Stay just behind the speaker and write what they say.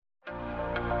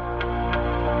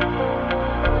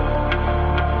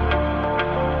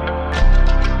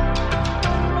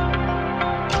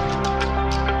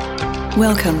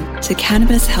Welcome to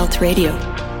Cannabis Health Radio,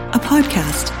 a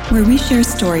podcast where we share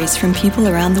stories from people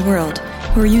around the world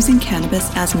who are using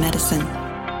cannabis as medicine.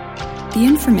 The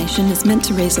information is meant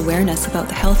to raise awareness about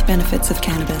the health benefits of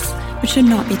cannabis, but should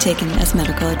not be taken as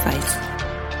medical advice.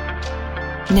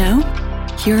 Now,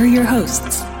 here are your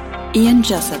hosts, Ian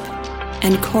Jessup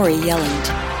and Corey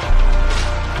Yelland.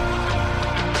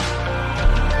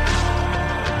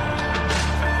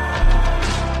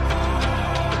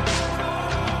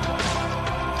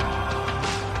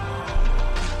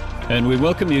 And we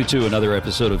welcome you to another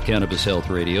episode of Cannabis Health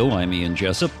Radio. I'm Ian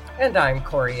Jessup. And I'm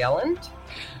Corey Yelland.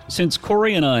 Since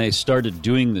Corey and I started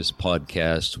doing this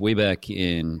podcast way back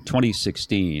in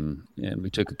 2016, and we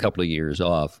took a couple of years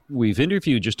off, we've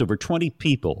interviewed just over 20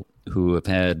 people who have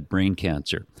had brain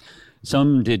cancer.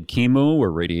 Some did chemo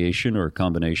or radiation or a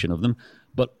combination of them,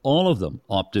 but all of them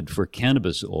opted for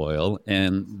cannabis oil,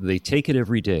 and they take it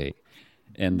every day.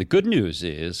 And the good news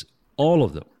is all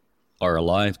of them are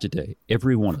alive today,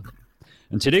 every one of them.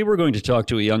 And today we're going to talk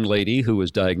to a young lady who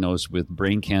was diagnosed with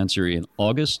brain cancer in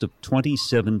August of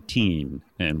 2017.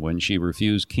 And when she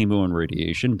refused chemo and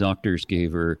radiation, doctors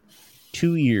gave her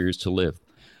 2 years to live.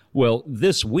 Well,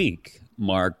 this week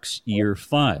marks year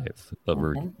 5 of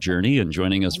her journey. And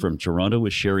joining us from Toronto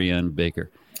is Sherry-Ann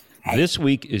Baker. This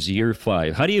week is year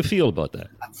 5. How do you feel about that?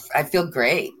 I feel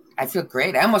great. I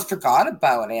almost forgot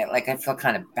about it. Like, I feel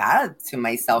kind of bad to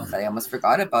myself that I almost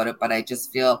forgot about it, but I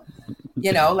just feel,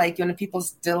 like when people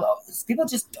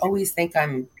just always think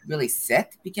I'm really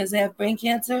sick because I have brain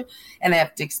cancer. And I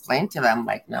have to explain to them,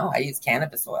 like, no, I use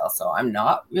cannabis oil, so I'm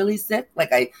not really sick.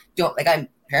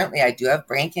 Apparently I do have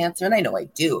brain cancer, and I know I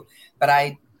do, but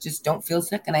I just don't feel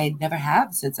sick, and I never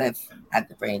have since I've had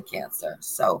the brain cancer.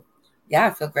 So yeah,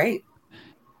 I feel great.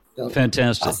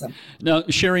 Fantastic. Awesome. Now,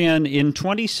 Sherry-Ann, in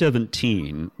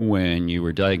 2017, when you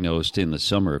were diagnosed in the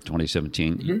summer of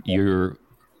 2017, you're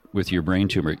with your brain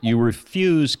tumor, you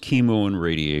refused chemo and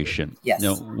radiation. Yes.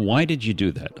 Now, why did you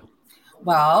do that?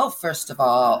 Well, first of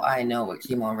all, I know what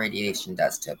chemo and radiation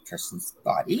does to a person's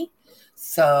body.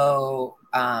 So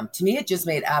to me, it just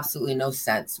made absolutely no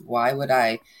sense. Why would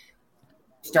I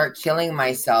start killing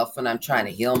myself when I'm trying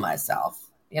to heal myself?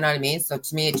 You know what I mean? So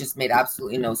to me, it just made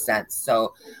absolutely no sense.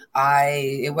 So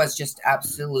it was just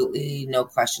absolutely no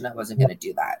question I wasn't going to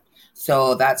do that.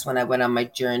 So that's when I went on my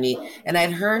journey. And I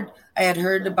had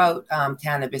heard about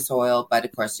cannabis oil, but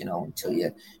of course, until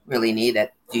you really need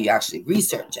it, do you actually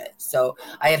research it? So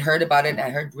I had heard about it, and I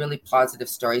heard really positive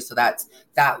stories. So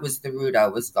that was the route I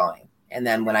was going. And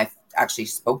then when I actually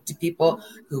spoke to people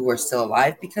who were still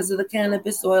alive because of the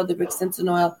cannabis oil, the Rick Simpson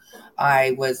oil,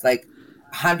 I was like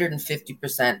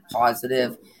 150%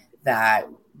 positive that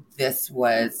this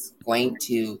was going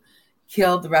to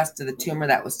kill the rest of the tumor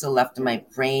that was still left in my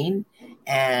brain.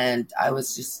 And I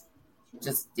was just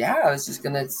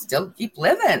going to still keep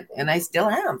living. And I still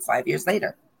am 5 years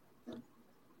later.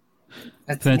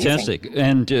 That's fantastic.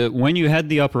 Amazing. And when you had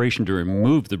the operation to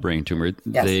remove the brain tumor,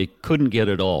 yes, they couldn't get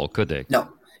it all, could they? No,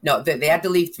 they had to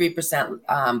leave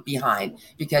 3% behind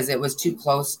because it was too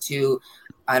close to,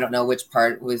 I don't know which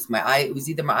part it was it was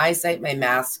either my eyesight, my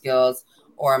math skills,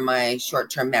 or my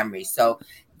short-term memory. So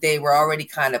they were already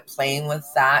kind of playing with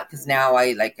that because now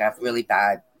I have really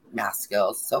bad math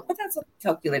skills. So, but that's what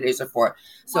calculators are for.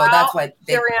 So that's why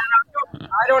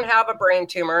I don't have a brain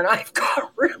tumor, and I've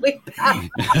got really bad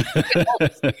math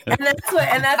skills.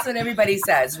 and that's what everybody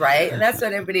says, right? And that's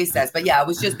what everybody says. But yeah, it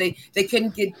was just they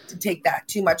couldn't get to take that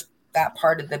too much, that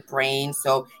part of the brain.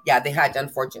 So yeah, they had to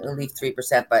unfortunately leave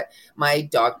 3%, but my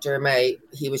doctor,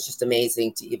 he was just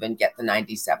amazing to even get the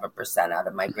 97% out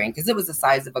of my brain because it was the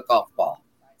size of a golf ball.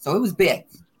 So it was big.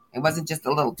 It wasn't just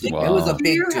a little tumor. Wow. It was a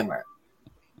big tumor.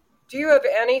 Do you have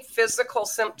any physical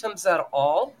symptoms at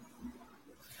all?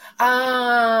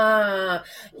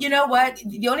 You know what?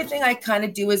 The only thing I kind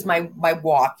of do is my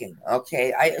walking.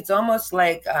 Okay. It's almost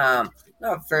like,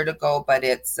 not vertigo, but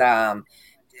it's,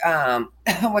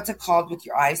 what's it called with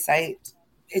your eyesight?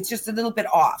 It's just a little bit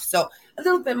off. So a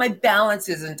little bit, my balance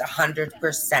isn't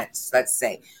 100%, let's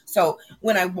say. So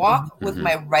when I walk with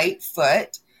my right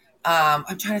foot,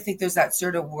 I'm trying to think, there's that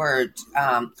sort of word.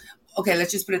 Okay,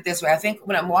 let's just put it this way. I think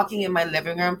when I'm walking in my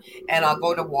living room and I'll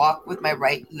go to walk with my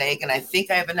right leg and I think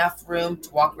I have enough room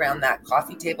to walk around that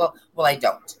coffee table, well, I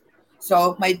don't.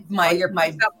 So my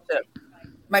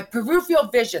peripheral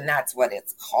vision, that's what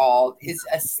it's called, is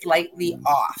a slightly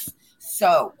off.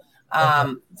 So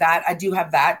that I do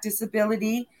have that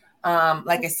disability.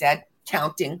 Like I said,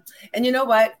 counting. And you know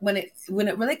what? When it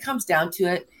really comes down to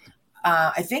it,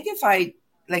 I think if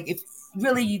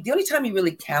really, the only time you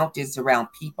really count is around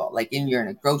people, like you're in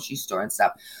a grocery store and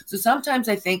stuff. So sometimes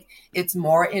I think it's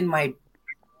more in my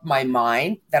my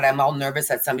mind that I'm all nervous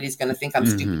that somebody's going to think I'm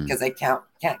stupid because I can't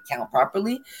count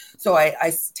properly. So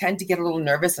I tend to get a little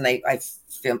nervous, and I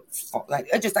feel like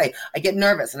I get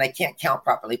nervous and I can't count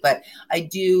properly. But I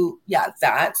do,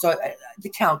 that. So the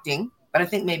counting. But I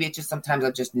think maybe it's just sometimes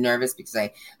I'm just nervous because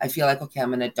I feel like, okay,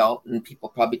 I'm an adult and people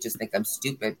probably just think I'm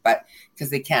stupid, but because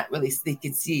they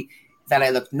can see that I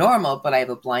look normal, but I have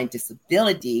a blind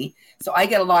disability. So I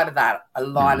get a lot of that.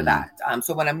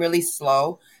 So when I'm really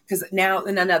slow, because now,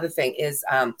 and another thing is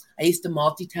I used to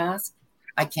multitask.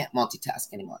 I can't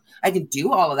multitask anymore. I can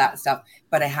do all of that stuff,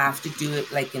 but I have to do it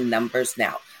like in numbers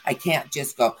now. I can't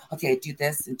just go, okay, do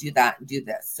this and do that and do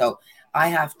this. So I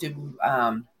have to,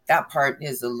 that part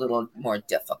is a little more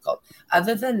difficult.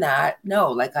 Other than that,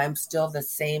 no, like I'm still the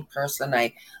same person.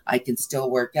 I can still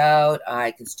work out.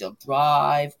 I can still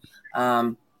drive.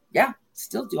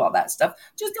 Still do all that stuff.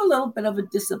 Just a little bit of a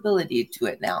disability to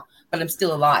it now, but I'm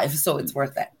still alive, so it's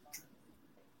worth it.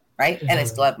 Right? And I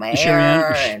still have my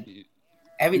hair and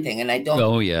everything. And I don't,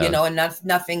 and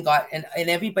nothing got, and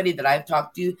everybody that I've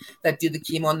talked to that do the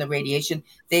chemo and the radiation,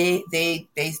 they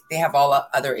have all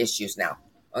other issues now.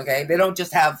 Okay. They don't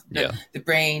just have the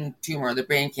brain tumor, the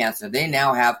brain cancer. They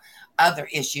now have other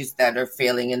issues that are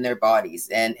failing in their bodies.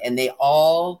 And they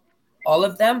all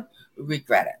of them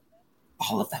regret it.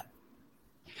 All of them.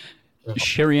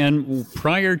 Sherry-Ann,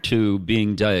 prior to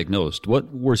being diagnosed,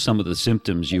 what were some of the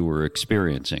symptoms you were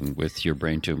experiencing with your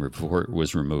brain tumor before it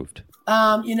was removed?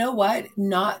 You know what?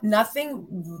 Nothing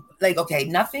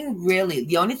really.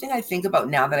 The only thing I think about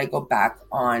now that I go back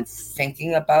on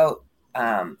thinking about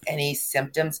any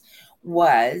symptoms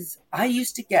was I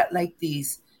used to get like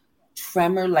these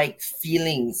tremor-like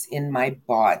feelings in my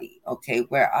body, okay,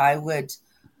 where I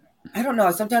don't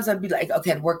know, sometimes I'd be like,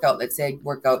 okay, I'd work out, let's say I'd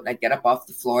work out and I'd get up off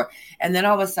the floor, and then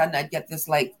all of a sudden I'd get this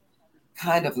like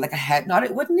kind of like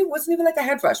it wasn't even like a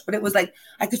head rush, but it was like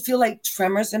I could feel like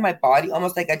tremors in my body,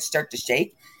 almost like I'd start to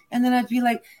shake. And then I'd be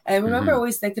like, I remember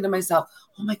always thinking to myself,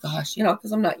 oh my gosh,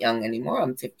 because I'm not young anymore,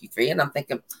 I'm 53, and I'm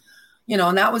thinking,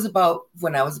 and that was about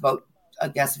when I was about, I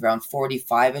guess, around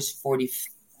 45-ish,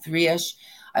 43-ish.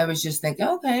 I was just thinking,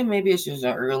 okay, maybe it's just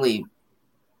an early,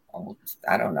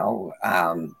 I don't know,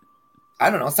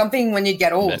 something when you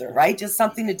get older, right? Just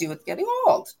something to do with getting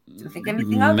old. Didn't think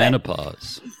anything of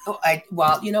menopause.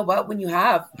 You know what? When you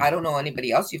have, I don't know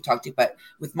anybody else you've talked to, but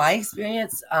with my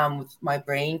experience, with my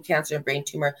brain cancer and brain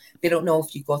tumor, they don't know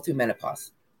if you go through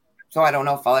menopause. So I don't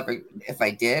know if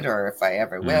I did or if I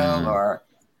ever will, or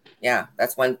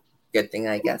that's one good thing,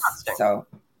 I guess. So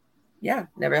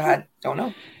never had, don't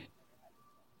know.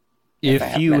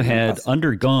 If you had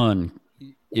undergone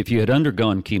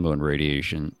chemo and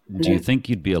radiation, do you think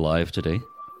you'd be alive today?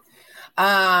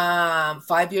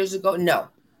 5 years ago? No,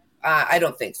 I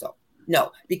don't think so.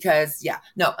 No, because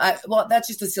that's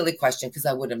just a silly question because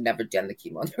I would have never done the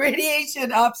chemo and the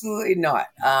radiation. Absolutely not.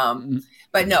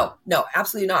 But no,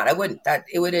 absolutely not. I wouldn't.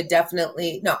 It would have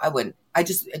definitely, no, I wouldn't. I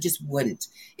just wouldn't.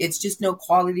 It's just no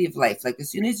quality of life. Like as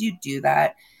soon as you do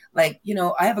that, like,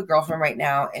 I have a girlfriend right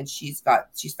now and she's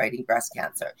fighting breast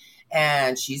cancer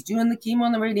and she's doing the chemo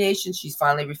and the radiation. She's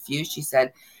finally refused. She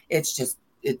said, it's just,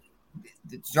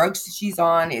 the drugs she's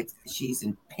on, she's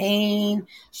in pain.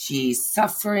 She's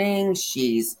suffering.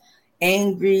 She's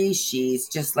angry. She's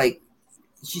just like,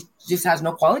 she just has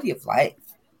no quality of life.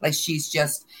 Like she's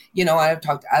just, I've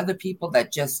talked to other people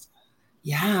that just,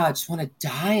 I just want to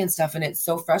die and stuff. And it's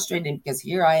so frustrating because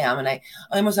here I am and I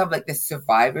almost have like this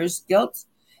survivor's guilt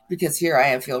because here I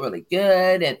am, feel really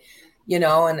good. And,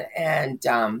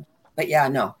 but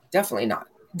no, definitely not.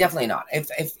 Definitely not.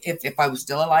 If I was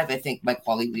still alive, I think my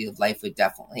quality of life would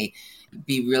definitely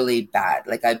be really bad.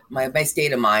 Like my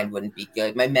state of mind wouldn't be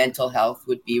good. My mental health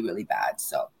would be really bad.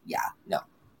 So no,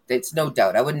 it's no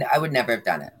doubt. I would never have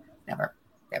done it. Never.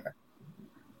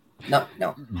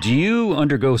 No. Do you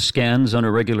undergo scans on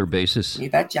a regular basis? You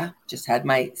betcha. Just had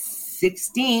my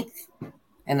 16th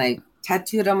and I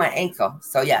tattooed on my ankle.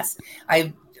 So yes,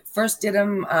 I first did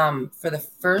them for the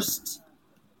first,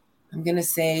 I'm going to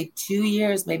say 2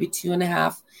 years, maybe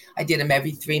 2.5. I did them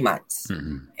every 3 months.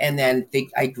 Mm-hmm. And then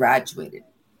I graduated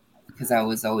because I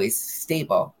was always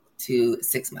stable to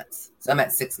 6 months. So I'm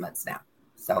at 6 months now.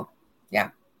 So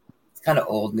it's kind of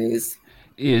old news.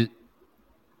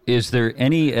 Is there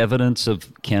any evidence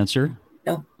of cancer?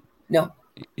 No.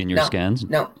 In your scans?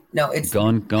 No. It's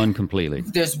gone completely.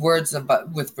 There's words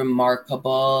with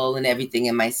remarkable and everything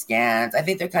in my scans. I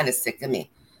think they're kind of sick of me.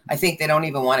 I think they don't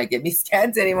even want to give me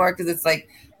scans anymore because it's like,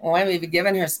 why am I even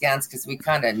giving her scans? Because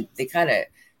I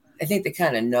think they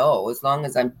kind of know as long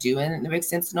as I'm doing the Rick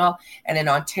Simpson all. And in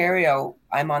Ontario,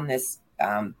 I'm on this,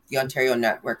 the Ontario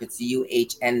network. It's the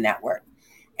UHN network.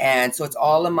 And so it's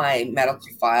all of my medical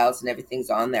files and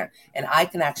everything's on there. And I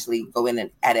can actually go in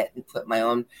and edit and put my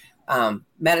own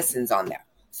medicines on there.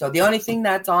 So the only thing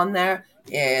that's on there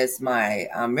is my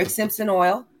Rick Simpson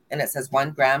oil, and it says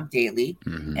 1 gram daily.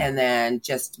 Mm-hmm. And then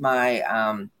just my,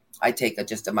 I take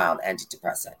just a mild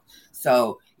antidepressant.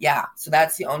 So yeah, so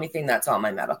that's the only thing that's on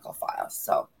my medical files.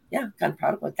 So yeah, kind of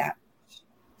proud about that.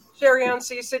 Sherry Ann,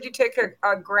 so you said you take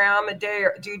a gram a day.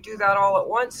 Or do you do that all at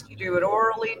once? Do you do it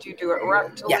orally? Do you do it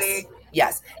rectally?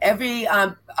 Yes. Every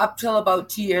up till about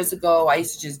 2 years ago, I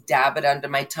used to just dab it under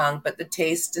my tongue, but the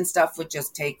taste and stuff would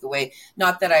just take away.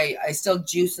 Not that I still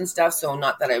juice and stuff, so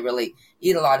not that I really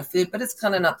eat a lot of food, but it's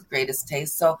kind of not the greatest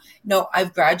taste. So no,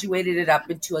 I've graduated it up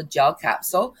into a gel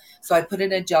capsule. So I put it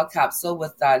in a gel capsule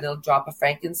with a little drop of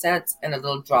frankincense and a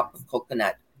little drop of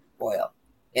coconut oil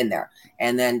in there.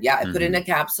 And then, I put it in a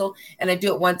capsule, and I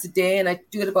do it once a day, and I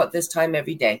do it about this time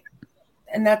every day.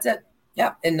 And that's it.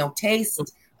 Yeah. And no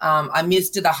taste. I'm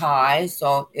used to the high,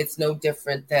 so it's no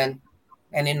different than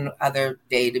any other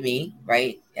day to me,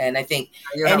 right? And I think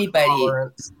anybody,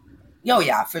 oh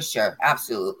yeah, for sure,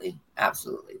 absolutely.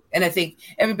 And I think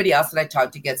everybody else that I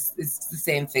talk to it's the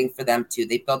same thing for them too.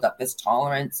 They build up this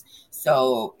tolerance,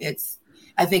 so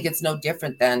I think it's no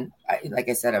different than, like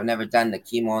I said, I've never done the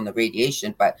chemo and the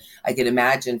radiation, but I could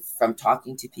imagine from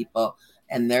talking to people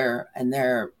and their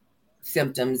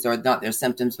symptoms, or not their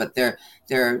symptoms, but their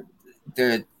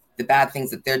the bad things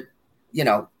that they're,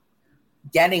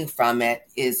 getting from it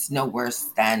is no worse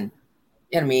than,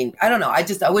 I mean, I don't know. I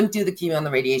wouldn't do the chemo and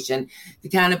the radiation. The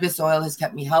cannabis oil has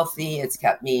kept me healthy. It's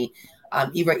kept me,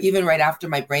 even right after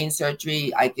my brain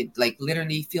surgery, I could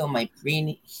literally feel my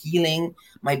brain healing,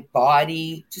 my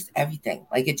body, just everything.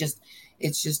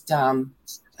 It's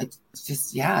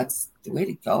the way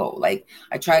to go.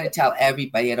 I try to tell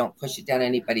everybody, I don't push it down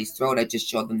anybody's throat. I just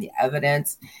show them the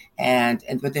evidence.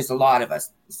 But there's a lot of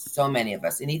us, so many of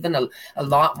us, and even a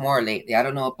lot more lately. I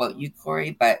don't know about you,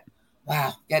 Corey, but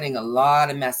wow, getting a lot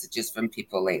of messages from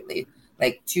people lately,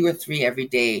 2 or 3 every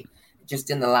day, just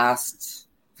in the last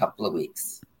couple of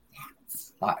weeks.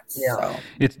 Lots. Yeah. So.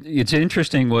 It's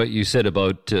interesting what you said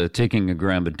about taking a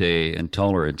gram a day and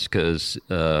tolerance, because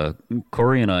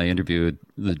Corey and I interviewed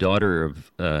the daughter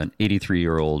of an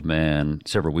 83-year-old man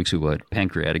several weeks ago who had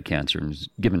pancreatic cancer and was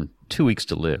given 2 weeks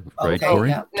to live, right, Corey?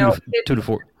 Yeah. Two to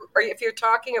 4. Or if you're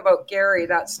talking about Gary,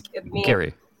 that's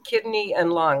kidney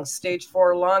and lung, stage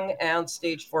 4 lung and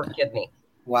stage 4 kidney.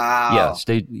 Wow.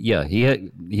 He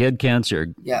had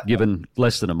cancer, given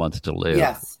less than a month to live.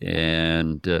 Yes.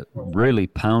 And really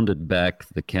pounded back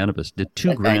the cannabis. Did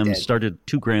 2 grams, started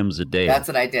 2 grams a day. That's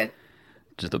what I did.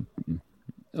 Did you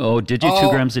 2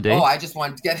 grams a day? Oh, I just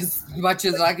wanted to get as much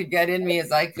as I could get in me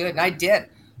as I could. And I did.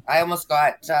 I almost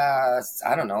got,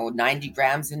 90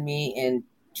 grams in me in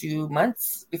 2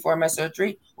 months before my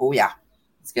surgery. Oh, yeah.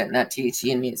 It's getting that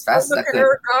THC in me as fast as I could. Look at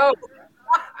her go.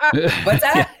 What's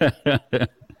that?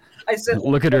 I said,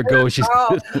 look at her go. She's. I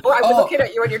was looking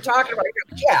at you when you're talking about it.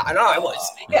 Yeah, I know I was.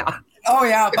 Yeah. Oh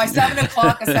yeah. By 7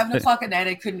 o'clock at night,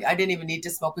 I didn't even need to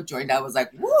smoke a joint. I was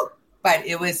like, woo. But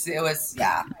it was,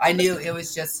 yeah. I knew it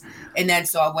was just, and then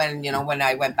so when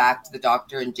I went back to the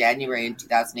doctor in January in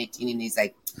 2018, and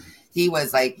he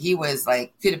was like,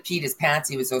 could have peed his pants.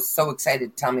 He was so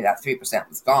excited to tell me that 3%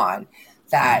 was gone.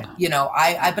 That,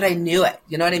 but I knew it.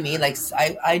 You know what I mean?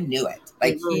 I knew it.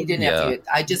 He didn't have to,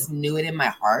 I just knew it in my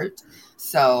heart.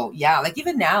 So yeah,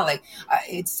 even now,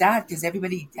 it's sad because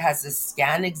everybody has this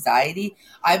scan anxiety.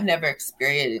 I've never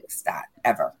experienced that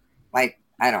ever. I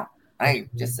don't. I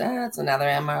just, it's another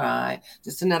MRI,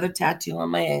 just another tattoo on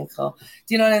my ankle.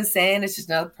 Do you know what I'm saying? It's just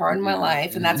another part of my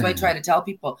life. And that's why I try to tell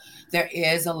people there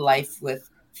is a life with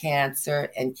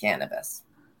cancer and cannabis.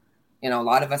 A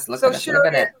lot of us look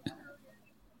at it.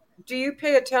 Do you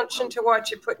pay attention to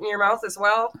what you put in your mouth as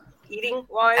well, eating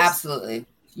wise? Absolutely.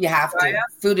 You have to.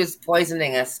 Food is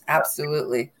poisoning us.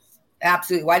 Absolutely.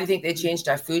 Absolutely. Why do you think they changed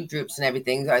our food groups and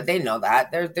everything? They know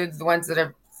that. They're the ones that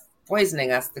are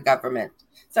poisoning us, the government.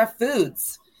 It's our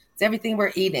foods. It's everything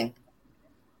we're eating.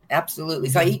 Absolutely.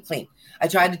 So I eat clean. I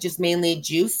try to just mainly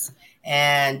juice,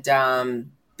 and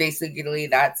basically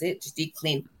that's it. Just eat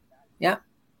clean. Yeah.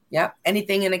 Yeah.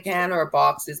 Anything in a can or a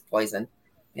box is poison.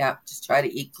 Yeah, just try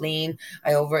to eat clean.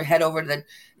 I head over to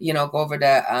go over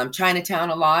to Chinatown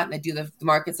a lot, and I do the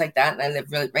markets like that. And I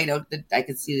live really right out. I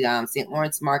can see St.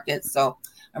 Lawrence Market, so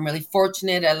I'm really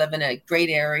fortunate. I live in a great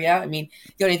area. I mean,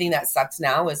 the only thing that sucks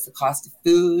now is the cost of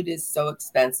food is so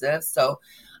expensive. So,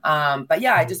 but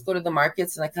yeah, I just go to the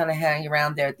markets and I kind of hang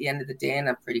around there at the end of the day, and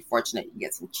I'm pretty fortunate. You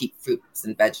get some cheap fruits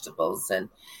and vegetables, and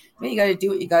you got to do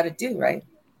what you got to do, right?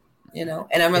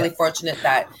 And I'm really fortunate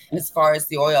that as far as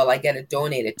the oil, I get it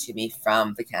donated to me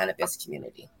from the cannabis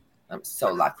community. I'm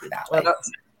so lucky that way.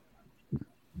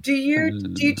 Do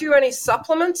you do any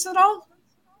supplements at all?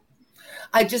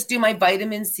 I just do my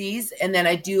vitamin C's, and then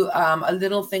I do a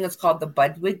little thing that's called the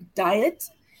Budwig diet,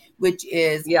 which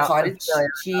is cottage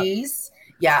cheese,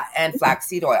 and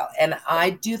flaxseed oil. And I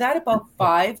do that about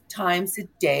 5 times a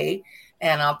day.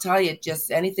 And I'll tell you,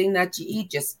 just anything that you eat,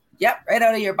 just right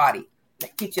out of your body.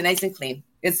 It keeps you nice and clean.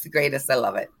 It's the greatest. I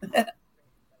love it.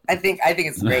 I think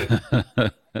it's great.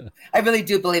 I really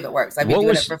do believe it works. I've been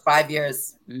doing it for 5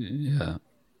 years.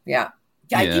 Yeah.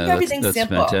 I keep everything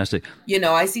simple. That's fantastic.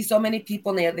 I see so many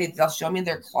people, and they'll show me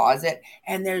their closet,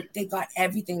 and they got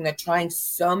everything. They're trying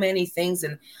so many things,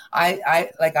 and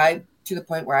I to the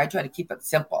point where I try to keep it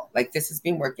simple. Like, this has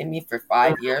been working me for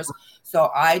 5 years,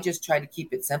 so I just try to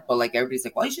keep it simple. Like, everybody's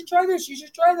like, "Well, you should try this. You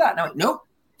should try that." And I'm like, "Nope,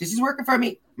 this is working for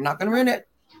me. I'm not going to ruin it.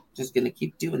 Just going to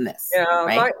keep doing this." Yeah,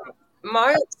 right?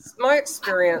 my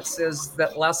experience is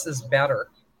that less is better.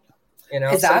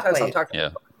 Exactly. Sometimes I'll talk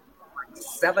about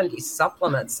 70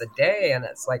 supplements a day, and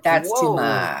it's like, that's whoa. too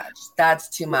much. That's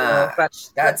too much. But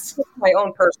that's my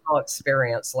own personal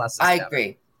experience. Less is better.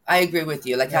 Agree. I agree with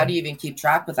you. Like, how do you even keep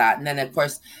track of that? And then, of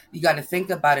course, you got to think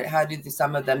about it. How do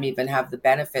some of them even have the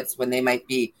benefits when they might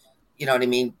be, you know what I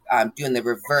mean, doing the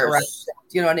reverse? Correct.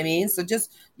 You know what I mean? So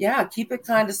just, keep it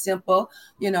kind of simple.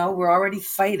 We're already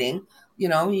fighting.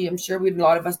 I'm sure a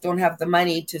lot of us don't have the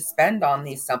money to spend on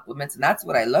these supplements. And that's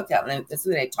what I look at. And that's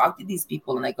when I talk to these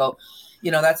people and I go,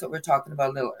 that's what we're talking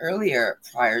about a little earlier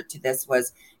prior to this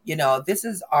was, this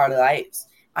is our lives.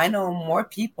 I know more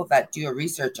people that do a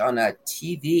research on a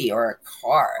TV or a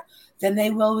car than they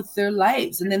will with their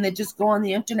lives. And then they just go on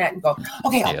the internet and go,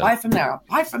 okay, I'll buy from there. I'll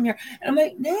buy from here. And I'm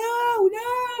like, no,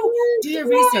 do your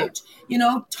research,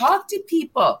 talk to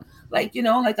people. Like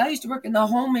I used to work in the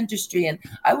home industry, and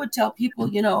I would tell people,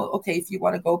 okay, if you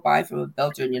want to go buy from a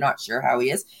builder and you're not sure how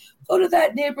he is, go to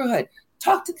that neighborhood,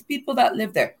 talk to the people that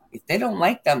live there. If they don't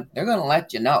like them, they're going to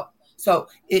let you know. So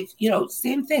if,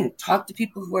 same thing, talk to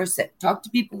people who are sick, talk to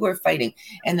people who are fighting.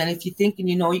 And then if you think and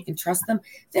you can trust them,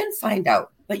 then find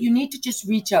out. But you need to just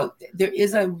reach out. There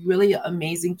is a really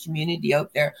amazing community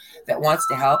out there that wants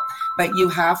to help, but you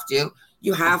have to,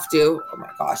 oh my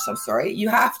gosh, I'm sorry. You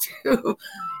have to.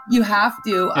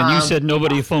 And you said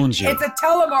nobody phones you. It's a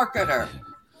telemarketer.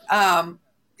 I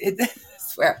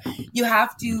swear. You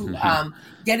have to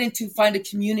find a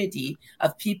community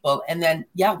of people. And then,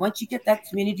 once you get that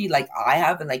community like I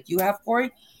have and like you have,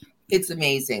 Corey, it's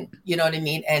amazing. You know what I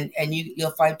mean? And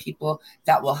you'll find people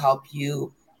that will help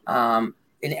you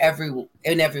in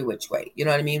every which way. You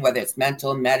know what I mean? Whether it's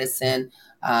mental, medicine,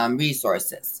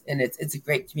 resources. And it's a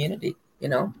great community,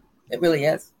 It really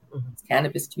is.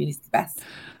 Cannabis community is the best.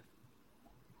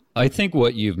 I think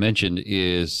what you've mentioned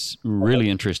is really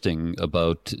interesting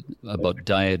about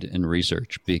diet and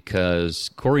research, because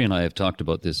Corey and I have talked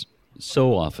about this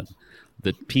so often,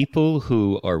 that people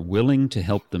who are willing to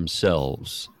help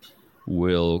themselves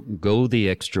will go the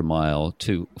extra mile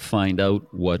to find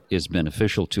out what is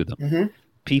beneficial to them. Mm-hmm.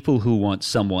 People who want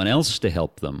someone else to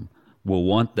help them will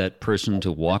want that person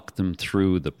to walk them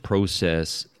through the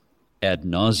process ad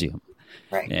nauseum.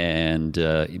 Right. And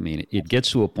it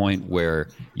gets to a point where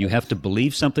you have to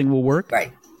believe something will work.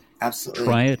 Right. Absolutely.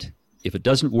 Try it. If it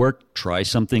doesn't work, try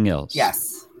something else.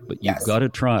 Yes. But you've got to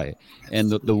try.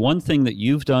 And the one thing that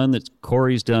you've done, that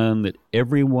Corey's done, that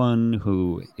everyone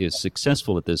who is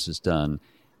successful at this has done,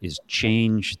 is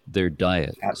change their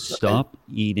diet. Absolutely. Stop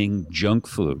eating junk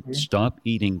food. Mm-hmm. Stop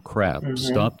eating crap. Mm-hmm.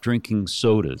 Stop drinking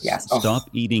sodas. Yes. Stop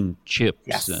eating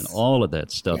chips and all of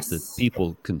that stuff that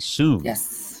people consume.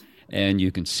 Yes. And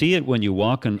you can see it when you're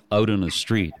walking out on the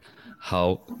street,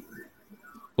 how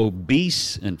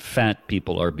obese and fat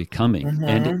people are becoming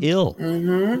and ill.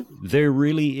 Mm-hmm. They're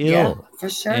really ill. Yeah, for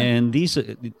sure. And these,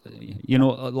 a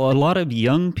lot of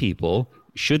young people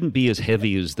shouldn't be as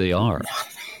heavy as they are.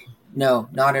 No,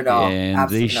 not at all. And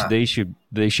they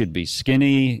should be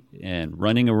skinny and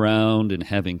running around and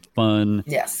having fun.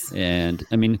 Yes. And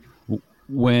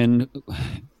when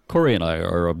Corey and I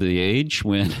are of the age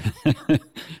when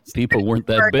people weren't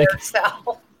that big.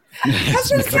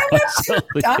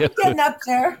 I'm getting up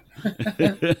there.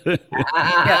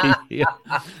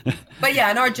 But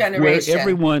in our generation, where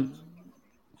everyone,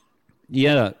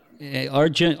 this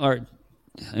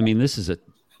is a.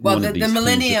 Well, the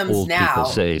millenniums now,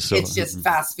 say, so. It's just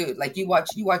fast food. Like you watch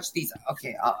these.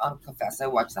 Okay, I'll confess, I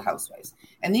watch The Housewives,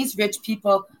 and these rich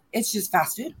people, it's just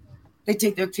fast food. They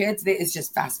take their kids. It's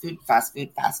just fast food.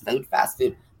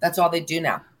 That's all they do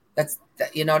now.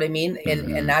 You know what I mean?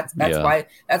 And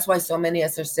that's why so many of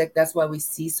us are sick. That's why we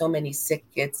see so many sick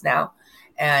kids now.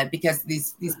 And because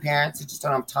these parents just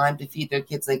don't have time to feed their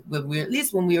kids. Like at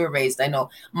least when we were raised, I know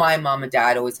my mom and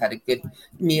dad always had a good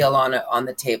meal on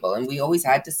the table, and we always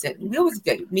had to sit. And we always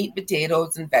get meat,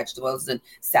 potatoes, and vegetables and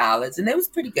salads, and it was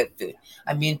pretty good food.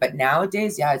 I mean, but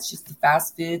nowadays, it's just the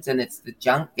fast foods and it's the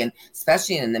junk, and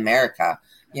especially in America.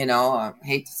 I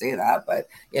hate to say that, but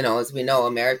as we know,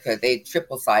 America, they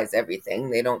triple size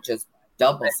everything. They don't just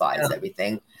double size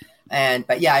everything.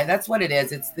 But that's what it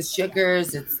is. It's the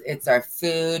sugars, it's our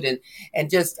food. And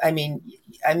just, I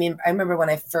remember when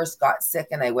I first got sick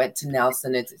and I went to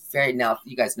Nelson,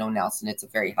 you guys know Nelson, it's a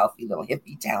very healthy little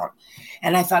hippie town.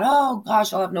 And I thought, oh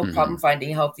gosh, I'll have no problem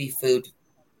finding healthy food.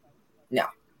 No,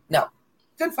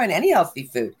 couldn't find any healthy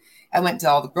food. I went to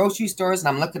all the grocery stores and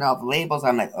I'm looking at all the labels.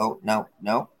 I'm like, oh, no,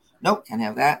 can't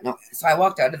have that. No. So I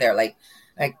walked out of there. Like,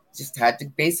 I just had to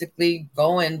basically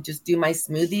go and just do my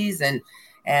smoothies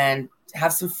and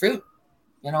have some fruit,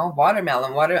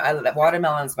 watermelon.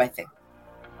 Watermelon is my thing.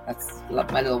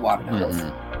 Love my little watermelons.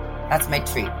 That's my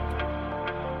treat.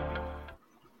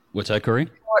 What's that, Corey?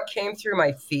 What came through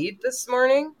my feed this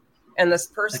morning, and this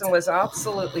person was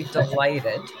absolutely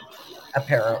delighted,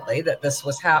 apparently, that this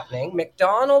was happening.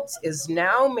 McDonald's is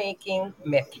now making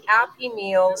McHappy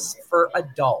Meals for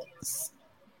adults.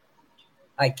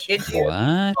 I kid you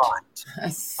not.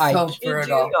 I kid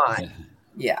brutal. You not.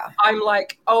 Yeah. I'm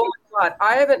like, oh my God,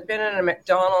 I haven't been in a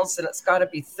McDonald's and it's got to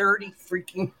be 30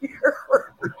 freaking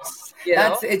years.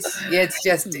 It's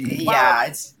just,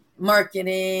 it's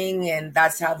marketing, and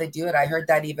that's how they do it. I heard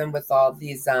that even with all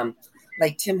these,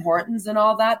 like Tim Hortons and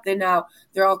all that,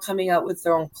 they're all coming out with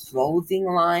their own clothing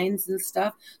lines and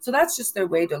stuff. So that's just their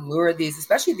way to lure these,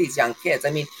 especially these young kids.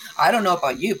 I mean, I don't know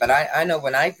about you, but I know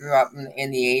when I grew up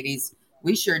in the 80s,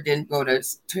 we sure didn't go to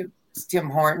Tim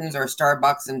Hortons or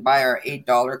Starbucks and buy our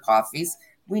 $8 coffees.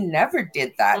 We never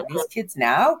did that. These kids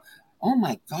now, oh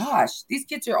my gosh, these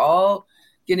kids are all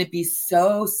going to be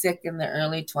so sick in their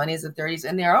early 20s and 30s,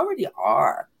 and they already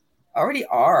are.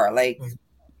 Like,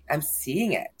 I'm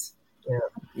seeing it.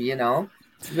 Yeah.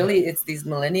 It's these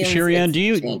millennials. Sherianne,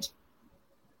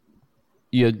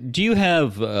 do you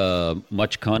have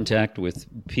much contact with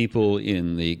people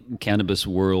in the cannabis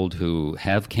world who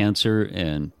have cancer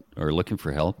and are looking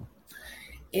for help?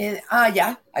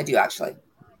 Yeah, I do actually.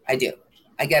 I do.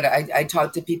 I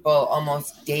talk to people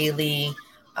almost daily,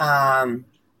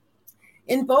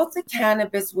 in both the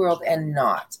cannabis world and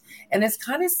not. And it's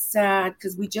kind of sad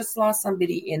because we just lost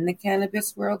somebody in the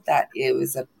cannabis world that it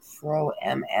was a pro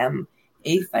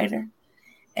MMA fighter,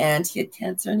 and he had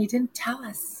cancer and he didn't tell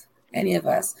us, any of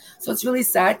us. So it's really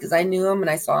sad because I knew him and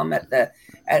I saw him at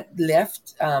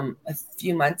Lyft a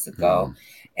few months ago.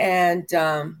 And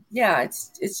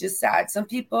it's just sad. Some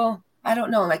people, I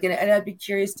don't know, like, and I'd be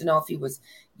curious to know if he was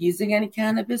using any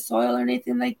cannabis oil or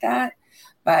anything like that.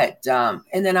 But,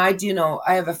 and then I do know,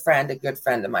 I have a good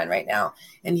friend of mine right now,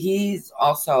 and he's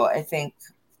also, I think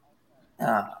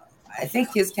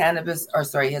his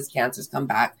cancer's come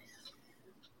back,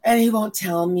 and he won't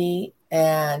tell me.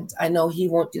 And I know he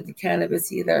won't do the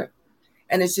cannabis either.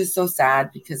 And it's just so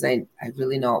sad because I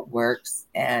really know it works.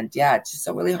 And it's just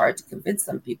so really hard to convince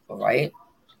some people, right?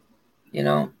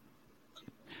 Yeah,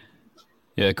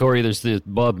 Corey, there's the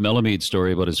Bob Melamede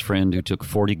story about his friend who took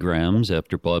 40 grams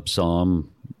after Bob saw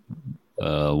him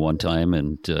one time.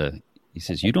 And he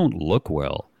says, "You don't look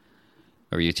well.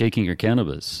 Are you taking your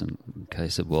cannabis?" And the guy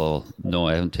said, "Well, no,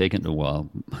 I haven't taken it in a while."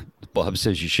 Bob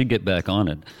says, "You should get back on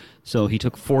it." So he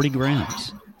took 40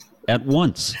 grams at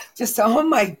once. Just, oh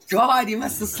my God, you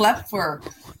must have slept for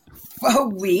a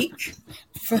week.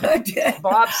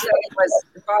 Bob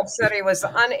said he was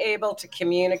unable to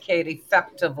communicate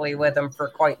effectively with him for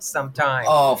quite some time.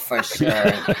 Oh, for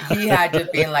sure. He had to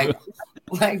be like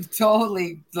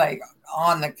totally like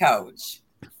on the couch,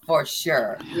 for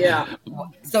sure. Yeah.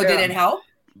 So did it help?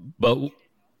 But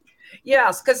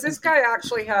yes, because this guy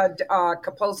actually had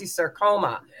Kaposi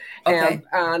sarcoma, and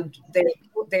they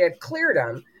had cleared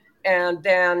him. And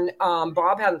then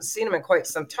Bob hadn't seen him in quite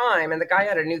some time. And the guy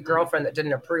had a new girlfriend that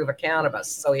didn't approve of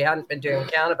cannabis. So he hadn't been doing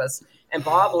cannabis. And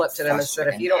Bob looked at him and said,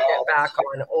 "If you don't get back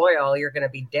on oil, you're going to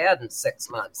be dead in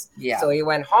 6 months." Yeah. So he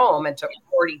went home and took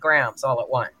 40 grams all at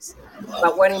once.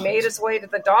 But when he made his way to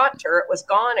the doctor, it was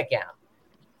gone again.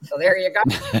 So there you go.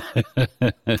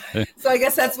 So I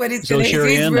guess that's what he's going to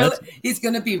do. He's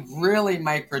going to be really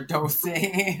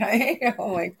microdosing.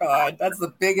 Oh, my God. That's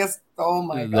the biggest. Oh,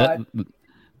 my God.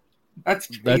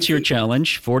 That's your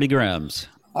challenge, 40 grams.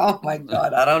 Oh, my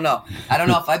God. I don't know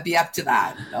if I'd be up to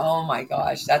that. Oh, my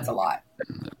gosh. That's a lot.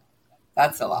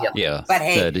 That's a lot. Yeah. But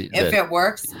hey, if it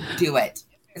works, do it.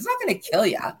 It's not going to kill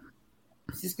you.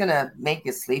 It's just going to make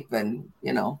you sleep and,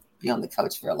 be on the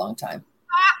couch for a long time.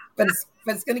 But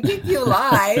it's going to keep you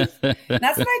alive.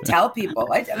 That's what I tell people.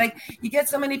 You get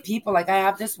so many people. Like I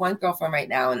have this one girlfriend right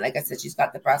now, and like I said, she's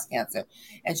got the breast cancer,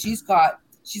 and she's got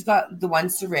the 1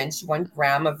 syringe, 1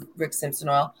 gram of Rick Simpson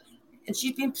oil, and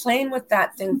she's been playing with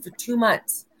that thing for 2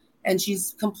 months, and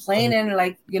she's complaining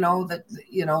that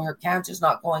her cancer's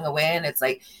not going away, and it's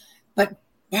like, but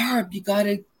Barb, you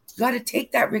gotta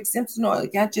take that Rick Simpson oil. You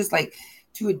can't just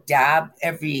do a dab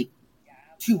every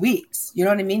 2 weeks. You know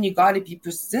what I mean? You got to be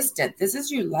persistent. This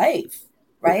is your life,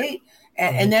 right?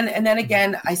 And then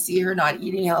again, I see her not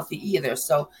eating healthy either.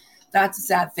 So that's the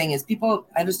sad thing is people,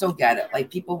 I just don't get it. Like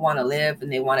people want to live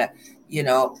and they want to, you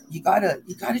gotta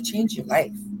change your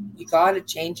life. You gotta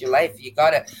change your life. You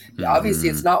gotta, obviously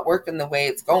it's not working the way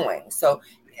it's going. So,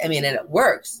 and it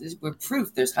works. We're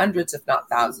proof. There's hundreds, if not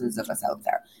thousands of us out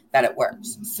there that it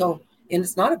works. So, and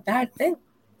it's not a bad thing.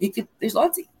 There's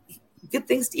lots of good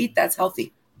things to eat that's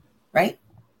healthy, right?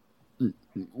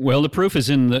 Well, the proof is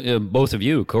in both of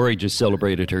you. Corey just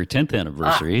celebrated her 10th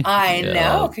anniversary. I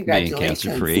know. Congratulations. Being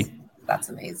cancer-free. That's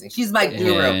amazing. She's my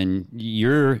guru. And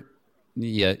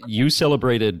you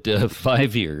celebrated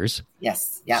 5 years.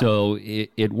 Yes. Yeah. So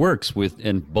it works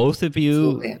and both of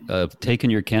you have taken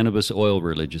your cannabis oil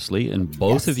religiously, and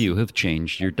both of you have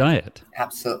changed your diet.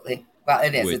 Absolutely. Well,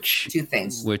 it is. It's 2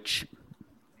 things.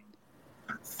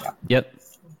 Yep.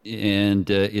 And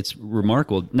it's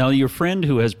remarkable. Now, your friend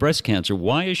who has breast cancer,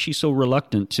 why is she so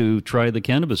reluctant to try the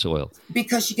cannabis oil?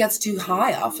 Because she gets too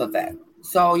high off of it.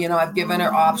 So, I've given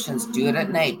her options. Do it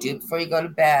at night. Do it before you go to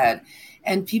bed.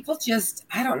 And people just,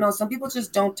 I don't know, some people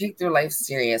just don't take their life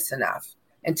serious enough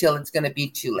until it's going to be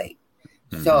too late.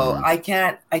 Mm-hmm. So I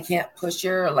can't push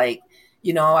her. I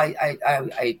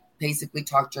basically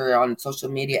talk to her on social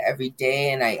media every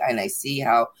day, and I see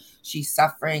how she's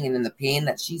suffering and in the pain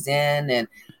that she's in,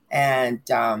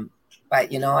 but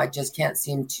I just can't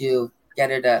seem to get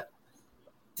her to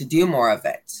do more of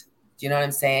it. Do you know what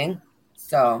I'm saying?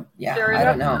 So yeah, sure, I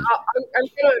don't know.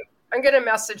 I'm gonna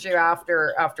message you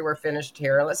after we're finished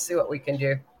here. Let's see what we can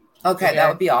do. Okay, that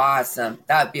would be awesome.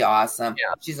 Yeah.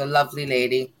 She's a lovely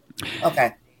lady.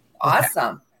 Okay,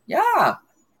 awesome. Okay. Yeah.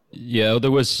 Yeah,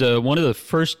 there was one of the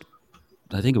first,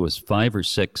 I think it was 5 or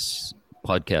 6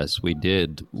 podcasts we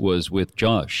did was with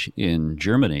Josh in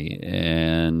Germany,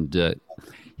 and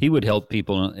he would help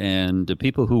people, and the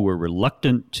people who were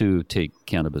reluctant to take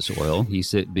cannabis oil, he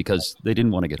said, because they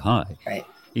didn't want to get high. Right.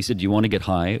 He said, do you want to get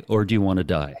high or do you want to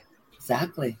die?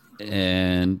 Exactly.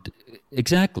 And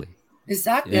exactly.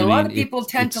 A lot of people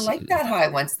tend to like that high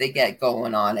once they get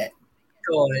going on it.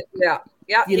 Yeah.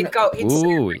 Yeah. He would go,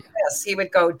 he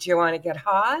would go, do you want to get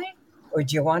high or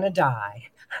do you want to die?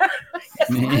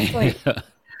 Exactly. It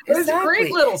was a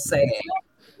great little saying.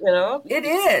 It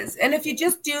is. And if you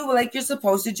just do like you're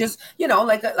supposed to, just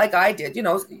like I did,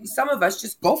 some of us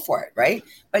just go for it, right?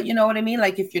 But you know what I mean?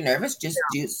 Like if you're nervous, just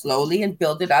do it slowly and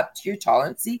build it up to your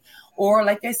tolerancy. Or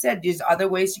like I said, there's other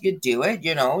ways you could do it.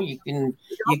 You can do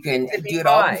it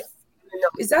all.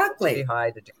 Exactly. Be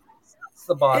high to do. That's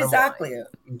the bottom line. Exactly.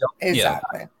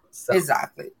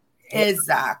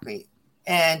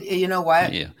 And you know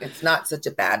what? Yeah. It's not such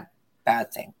a bad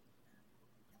thing.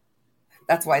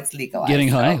 That's why it's legalized. Getting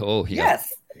high? Oh, yeah.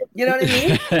 Yes. You know what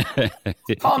I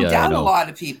mean? Calm down a lot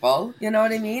of people. You know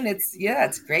what I mean?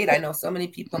 It's great. I know so many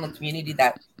people in the community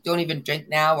that don't even drink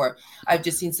now, or I've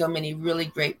just seen so many really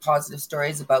great positive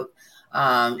stories about,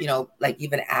 like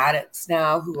even addicts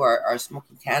now who are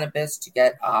smoking cannabis to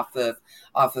get off of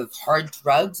hard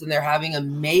drugs, and they're having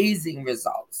amazing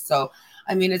results. So,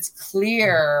 I mean, it's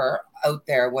clear out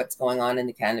there what's going on in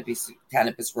the cannabis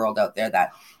world out there,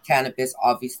 that cannabis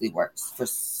obviously works for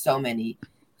so many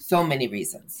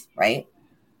reasons, right?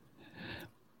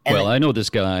 Well, I know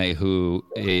this guy who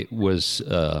he was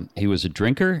a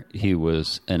drinker. He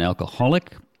was an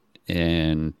alcoholic,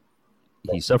 and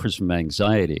he suffers from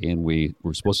anxiety. And we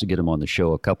were supposed to get him on the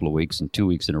show a couple of weeks, and 2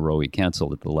 weeks in a row he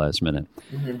canceled at the last minute.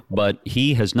 Mm-hmm. But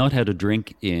he has not had a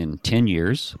drink in 10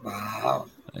 years. Wow.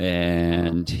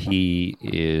 And he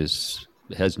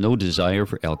has no desire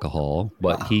for alcohol,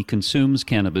 but he consumes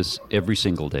cannabis every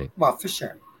single day. Well, for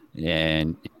sure.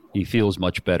 And he feels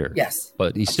much better. Yes.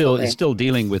 But he's still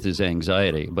dealing with his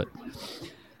anxiety, but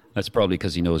that's probably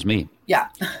because he knows me. Yeah.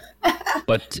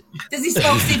 But does he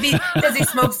smoke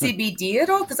CBD at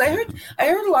all? Because I heard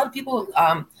a lot of people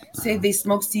say they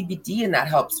smoke CBD and that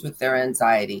helps with their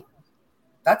anxiety.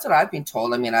 That's what I've been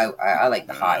told. I mean, I like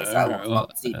the high, so I won't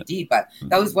smoke CBD. But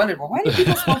I always wondered, well, why do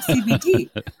people smoke CBD?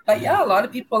 But yeah, a lot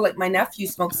of people, like my nephew,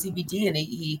 smokes CBD, and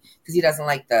he because he doesn't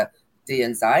like the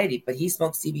anxiety, but he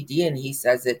smokes CBD, and he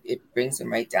says it brings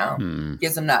him right down,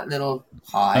 gives him that little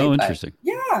high. Oh, interesting.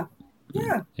 Yeah.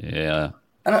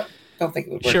 I don't think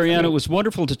it would work. Sherry-Ann, it was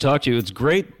wonderful to talk to you. It's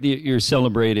great that you're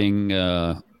celebrating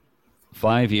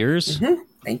 5 years. Mm-hmm.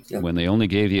 Thank you. When they only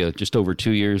gave you just over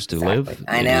 2 years to live.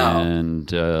 I know.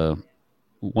 And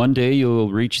one day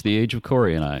you'll reach the age of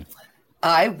Corey and I.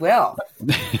 I will.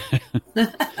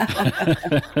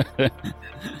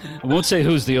 I won't say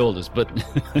who's the oldest, but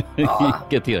you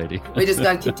get the idea. We just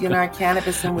got to keep doing our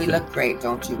cannabis and we look great.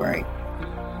 Don't you worry.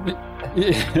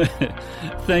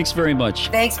 Thanks very much.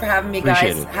 Thanks for having me,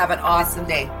 Appreciate guys. it. Have an awesome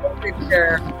day.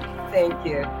 Sure. Thank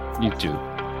you. You too.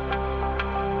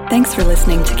 Thanks for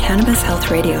listening to Cannabis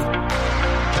Health Radio.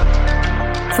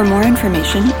 For more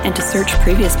information and to search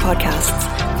previous podcasts,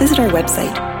 visit our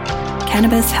website,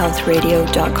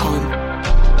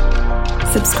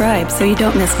 cannabishealthradio.com. Subscribe so you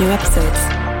don't miss new episodes.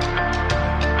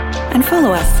 And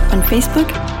follow us on Facebook,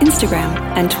 Instagram,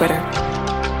 and Twitter.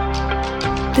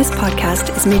 This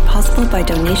podcast is made possible by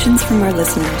donations from our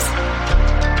listeners.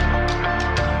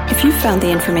 If you found the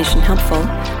information helpful,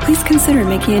 please consider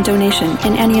making a donation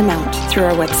in any amount through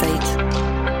our website.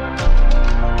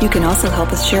 You can also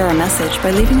help us share our message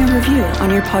by leaving a review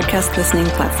on your podcast listening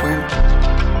platform.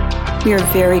 We are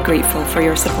very grateful for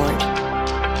your support.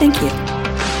 Thank you.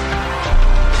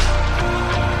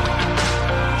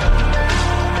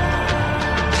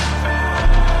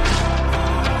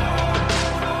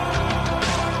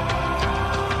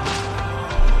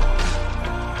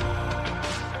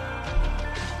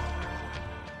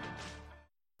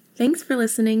 Thanks for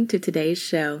listening to today's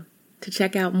show. To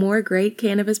check out more great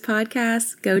cannabis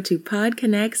podcasts, go to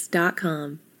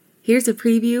podconnects.com. Here's a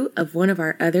preview of one of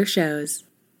our other shows.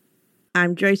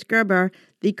 I'm Joyce Gerber,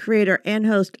 the creator and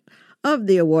host of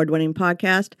the award-winning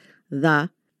podcast,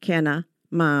 The Canna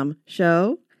Mom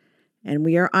Show. And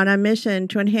we are on a mission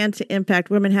to enhance the impact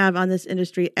women have on this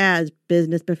industry as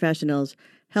business professionals,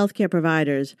 healthcare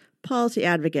providers, policy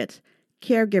advocates,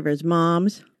 caregivers,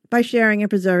 moms, by sharing and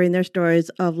preserving their stories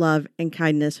of love and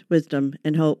kindness, wisdom,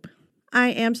 and hope.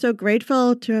 I am so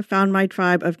grateful to have found my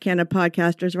tribe of Canna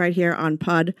podcasters right here on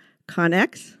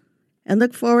PodConX, and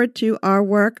look forward to our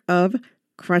work of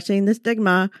crushing the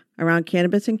stigma around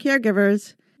cannabis and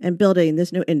caregivers and building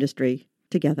this new industry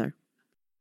together.